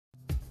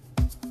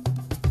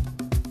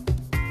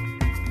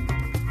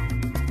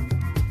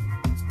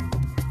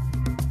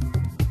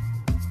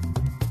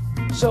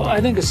So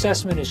I think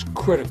assessment is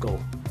critical.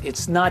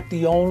 It's not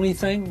the only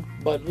thing,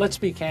 but let's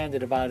be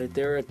candid about it.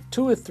 There are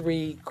 2 or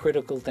 3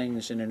 critical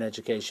things in an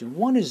education.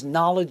 One is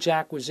knowledge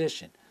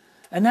acquisition,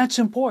 and that's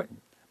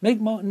important. Make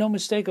no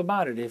mistake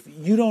about it. If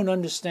you don't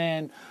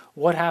understand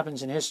what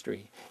happens in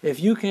history,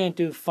 if you can't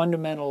do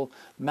fundamental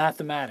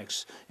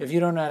mathematics, if you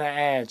don't know how to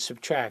add,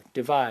 subtract,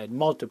 divide,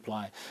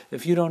 multiply,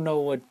 if you don't know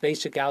what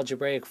basic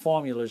algebraic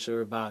formulas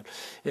are about,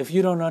 if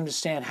you don't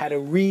understand how to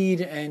read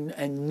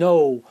and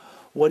know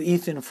what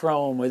Ethan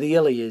Frome or the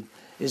Iliad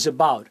is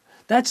about,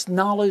 that's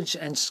knowledge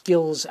and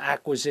skills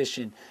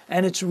acquisition.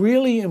 And it's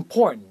really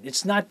important.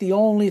 It's not the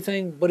only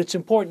thing, but it's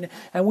important,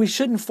 and we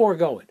shouldn't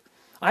forego it.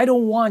 I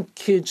don't want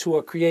kids who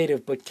are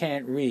creative but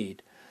can't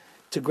read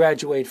to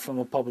graduate from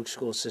a public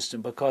school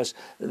system because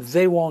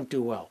they won't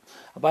do well.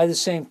 By the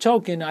same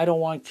token, I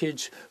don't want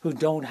kids who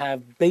don't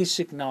have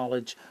basic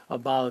knowledge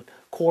about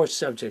core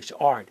subjects,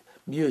 art,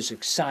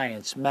 music,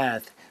 science,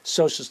 math,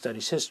 social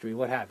studies, history,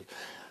 what have you.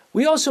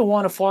 We also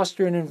want to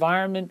foster an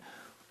environment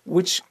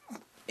which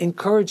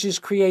encourages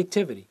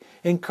creativity,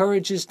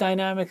 encourages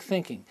dynamic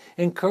thinking,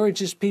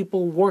 encourages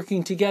people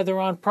working together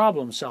on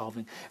problem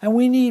solving. And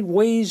we need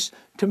ways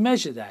to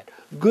measure that.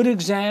 Good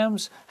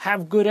exams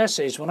have good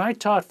essays. When I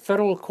taught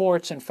federal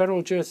courts and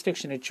federal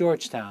jurisdiction at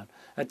Georgetown,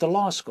 at the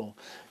law school,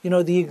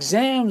 the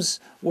exams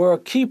were a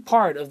key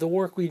part of the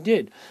work we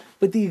did.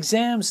 But the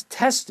exams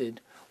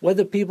tested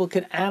whether people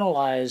could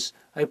analyze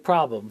a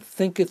problem,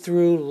 think it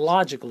through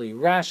logically,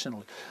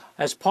 rationally.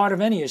 As part of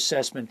any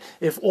assessment,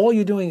 if all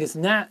you're doing is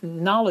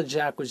knowledge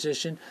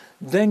acquisition,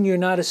 then you're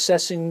not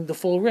assessing the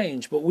full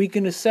range. But we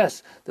can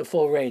assess the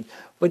full range.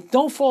 But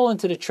don't fall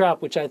into the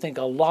trap, which I think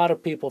a lot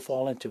of people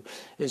fall into,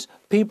 is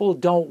people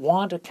don't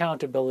want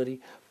accountability.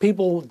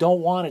 People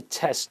don't want to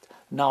test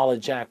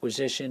knowledge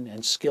acquisition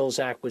and skills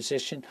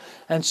acquisition.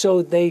 And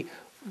so they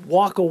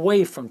walk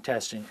away from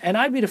testing. And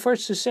I'd be the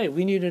first to say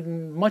we need a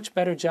much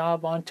better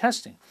job on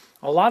testing.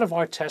 A lot of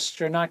our tests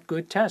are not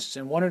good tests,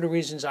 and one of the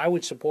reasons I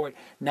would support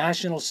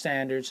national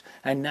standards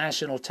and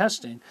national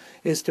testing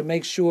is to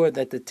make sure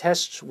that the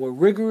tests were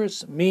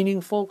rigorous,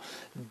 meaningful,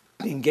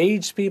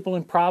 engaged people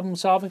in problem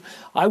solving.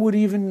 I would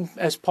even,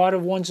 as part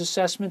of one's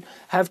assessment,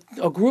 have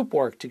a group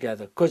work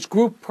together, because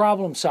group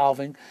problem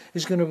solving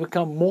is going to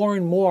become more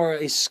and more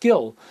a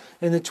skill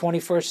in the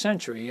 21st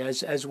century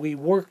as we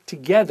work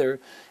together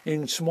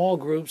in small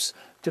groups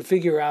to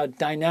figure out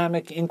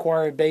dynamic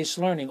inquiry-based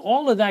learning.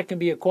 All of that can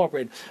be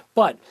incorporated.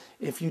 But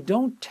if you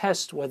don't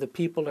test whether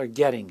people are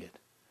getting it,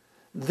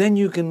 then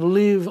you can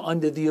live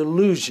under the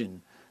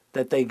illusion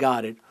that they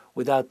got it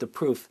without the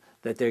proof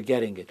that they're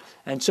getting it.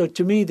 And so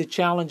to me, the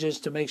challenge is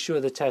to make sure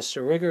the tests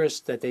are rigorous,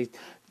 that they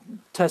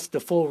test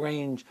the full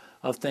range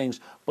of things,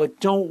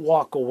 but don't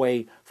walk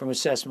away from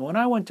assessment. When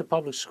I went to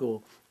public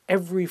school,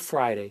 every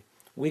Friday,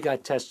 we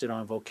got tested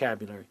on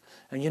vocabulary.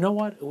 And you know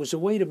what? It was a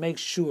way to make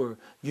sure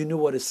you knew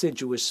what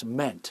assiduous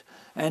meant.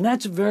 And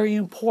that's very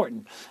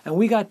important. And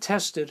we got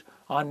tested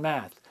on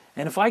math.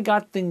 And if I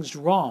got things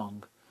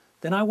wrong,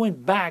 then I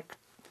went back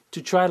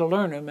to try to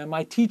learn them, and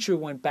my teacher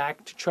went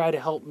back to try to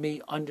help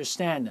me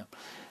understand them.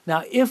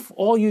 Now, if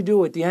all you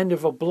do at the end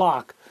of a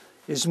block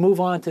is move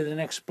on to the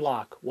next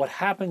block, what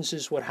happens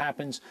is what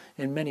happens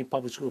in many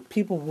public schools.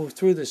 People move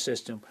through the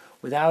system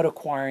without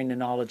acquiring the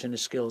knowledge and the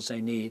skills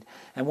they need.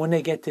 And when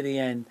they get to the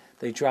end,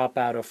 they drop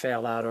out or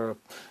fail out or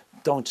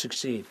don't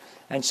succeed.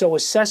 And so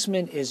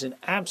assessment is an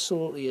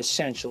absolutely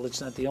essential,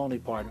 it's not the only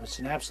part of it, it's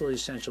an absolutely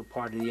essential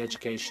part of the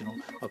educational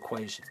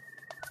equation.